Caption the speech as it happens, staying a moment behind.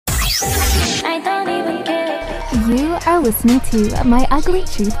I don't even care. You are listening to My Ugly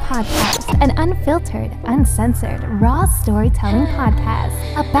Truth Podcast, an unfiltered, uncensored, raw storytelling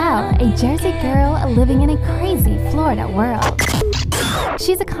podcast about a Jersey girl living in a crazy Florida world.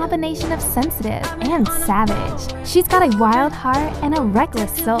 She's a combination of sensitive and savage. She's got a wild heart and a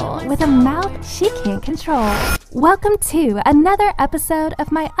reckless soul with a mouth she can't control. Welcome to another episode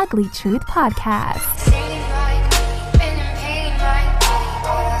of My Ugly Truth Podcast.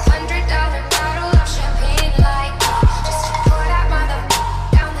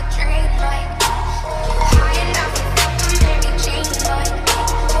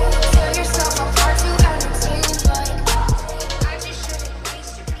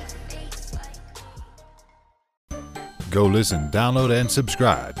 Go listen, download, and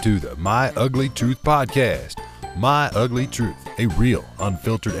subscribe to the My Ugly Truth Podcast. My Ugly Truth, a real,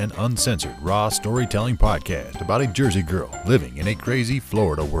 unfiltered, and uncensored raw storytelling podcast about a Jersey girl living in a crazy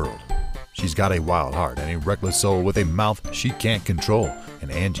Florida world. She's got a wild heart and a reckless soul with a mouth she can't control.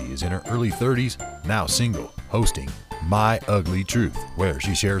 And Angie is in her early 30s, now single, hosting My Ugly Truth, where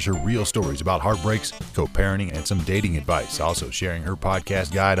she shares her real stories about heartbreaks, co-parenting, and some dating advice, also sharing her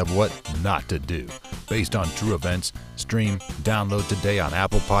podcast guide of what not to do, based on true events. Stream, download today on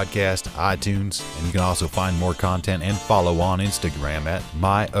Apple Podcast, iTunes, and you can also find more content and follow on Instagram at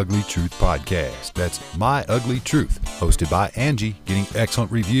My Ugly Truth Podcast. That's My Ugly Truth, hosted by Angie, getting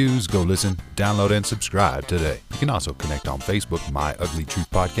excellent reviews. Go listen, download, and subscribe today. You can also connect on Facebook, My Ugly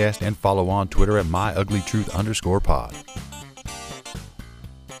Truth Podcast, and follow on Twitter at My Ugly Truth _pod.